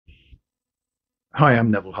Hi,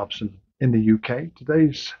 I'm Neville Hobson in the UK.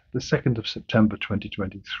 Today's the 2nd of September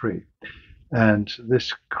 2023, and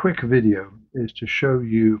this quick video is to show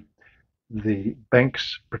you the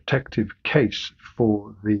Benks protective case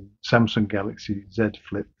for the Samsung Galaxy Z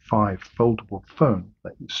Flip 5 foldable phone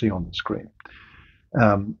that you see on the screen.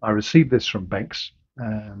 I received this from Benks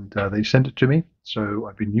and they sent it to me, so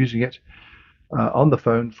I've been using it on the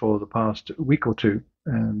phone for the past week or two,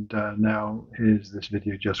 and now here's this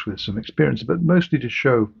video just with some experience, but mostly to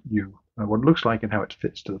show you what it looks like and how it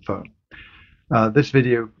fits to the phone. This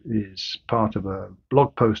video is part of a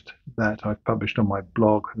blog post that I've published on my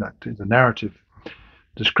blog that is a narrative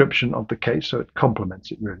description of the case, so it complements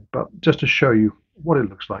it really, but just to show you what it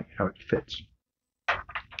looks like, how it fits.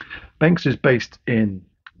 Benks is based in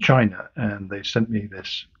China, and they sent me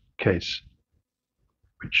this case,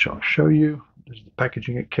 which I'll show you. This is the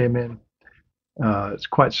packaging it came in. It's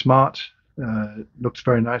quite smart. It looks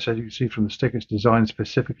very nice, as you can see from the sticker. It's designed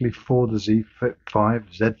specifically for the Z Flip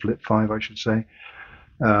 5, Z Flip 5, I should say.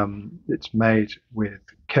 It's made with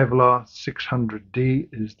Kevlar 600D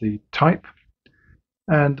is the type,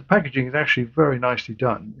 and the packaging is actually very nicely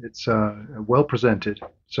done. It's well presented,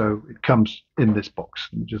 so it comes in this box.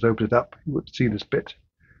 You just open it up, you would see this bit,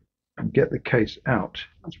 and get the case out.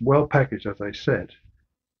 It's well packaged, as I said,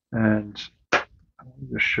 and I'll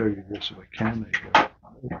just show you this if I can. There you go.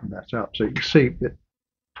 I'll open that up so you can see that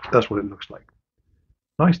that's what it looks like.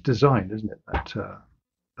 Nice design, isn't it?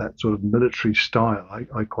 That sort of military style.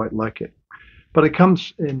 I quite like it. But it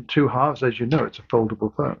comes in two halves, as you know. It's a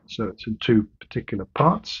foldable phone, so it's in two particular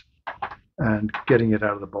parts, and getting it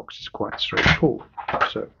out of the box is quite straightforward.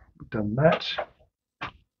 So we've done that.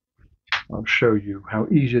 I'll show you how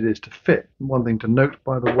easy it is to fit. One thing to note,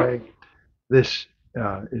 by the way, this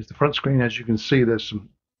is the front screen. As you can see, there's some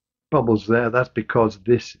bubbles there. That's because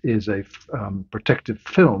this is a protective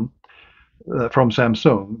film from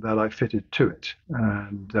Samsung that I fitted to it.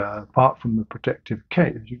 And apart from the protective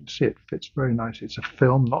case, you can see it fits very nicely. It's a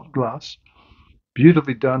film, not glass.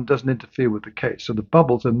 Beautifully done, doesn't interfere with the case. So the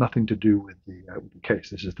bubbles have nothing to do with the case.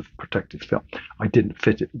 This is the protective film. I didn't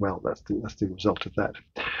fit it well. That's the result of that.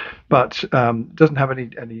 But doesn't have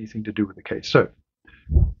anything to do with the case. So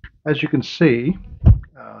as you can see,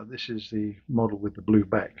 this is the model with the blue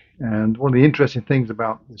back. And one of the interesting things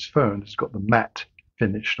about this phone, it's got the matte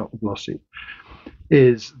finish, not the glossy,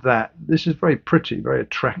 is that this is very pretty, very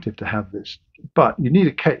attractive to have this. But you need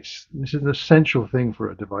a case. This is an essential thing for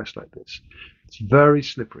a device like this. It's very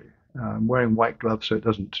slippery. I'm wearing white gloves so it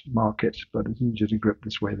doesn't mark it, but it's easier to grip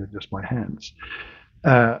this way than just my hands.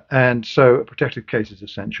 And so a protective case is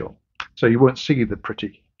essential. So you won't see the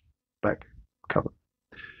pretty back cover.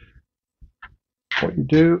 What you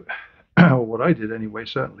do, or what I did anyway,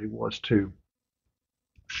 certainly, was to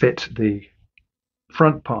fit the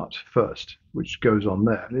front part first, which goes on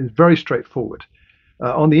there. And it's very straightforward.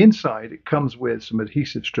 On the inside, it comes with some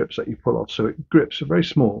adhesive strips that you pull off, so it grips. So very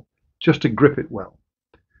small, just to grip it well.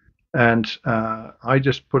 And I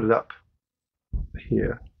just put it up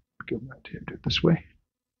here. Go back here, do it this way,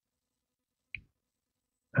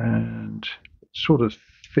 and it sort of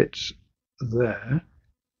fits there,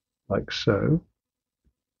 like so.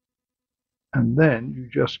 And then you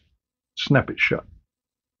just snap it shut.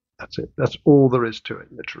 That's it. That's all there is to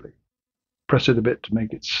it, literally. Press it a bit to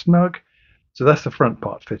make it snug. So that's the front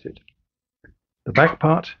part fitted. The back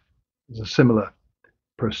part is a similar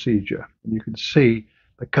procedure. And you can see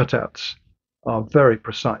the cutouts are very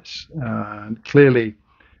precise. And clearly,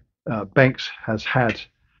 Benks has had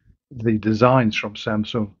the designs from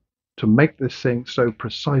Samsung to make this thing so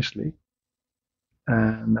precisely.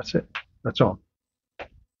 And that's it. That's on.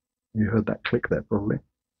 You heard that click there probably.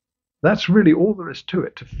 That's really all there is to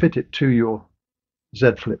it, to fit it to your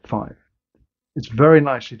Z Flip 5. It's very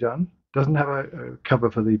nicely done. Doesn't have a cover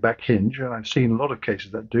for the back hinge, and I've seen a lot of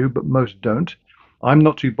cases that do, but most don't. I'm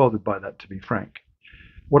not too bothered by that, to be frank.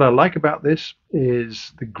 What I like about this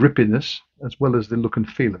is the grippiness as well as the look and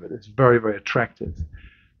feel of it. It's very, very attractive.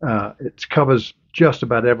 It covers just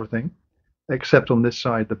about everything, except on this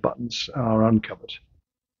side the buttons are uncovered.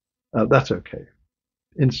 That's okay.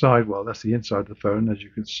 Inside, well, that's the inside of the phone, as you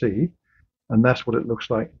can see, and that's what it looks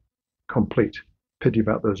like complete. Pity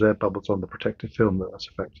about those air bubbles on the protective film that's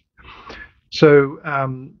affected. So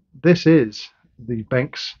this is the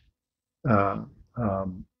Benks ArmorAir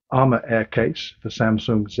case for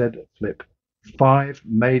Samsung Z Flip 5,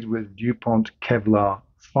 made with DuPont Kevlar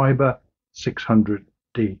fibre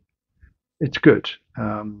 600D. It's good.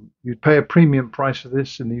 You'd pay a premium price for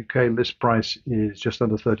this. In the UK, list price is just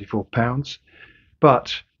under £34.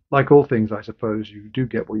 But like all things, I suppose, you do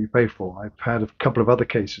get what you pay for. I've had a couple of other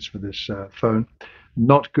cases for this phone.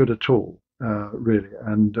 Not good at all. really,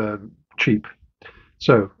 and cheap.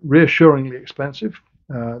 So reassuringly expensive,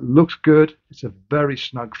 looks good. It's a very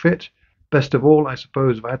snug fit. Best of all, I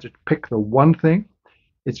suppose, if I had to pick the one thing,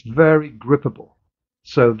 it's very grippable.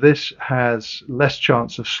 So this has less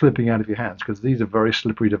chance of slipping out of your hands because these are very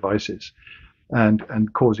slippery devices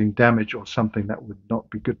and causing damage or something that would not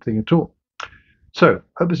be a good thing at all. So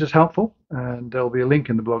hope this is helpful, and there'll be a link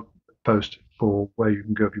in the blog post for where you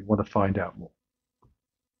can go if you want to find out more.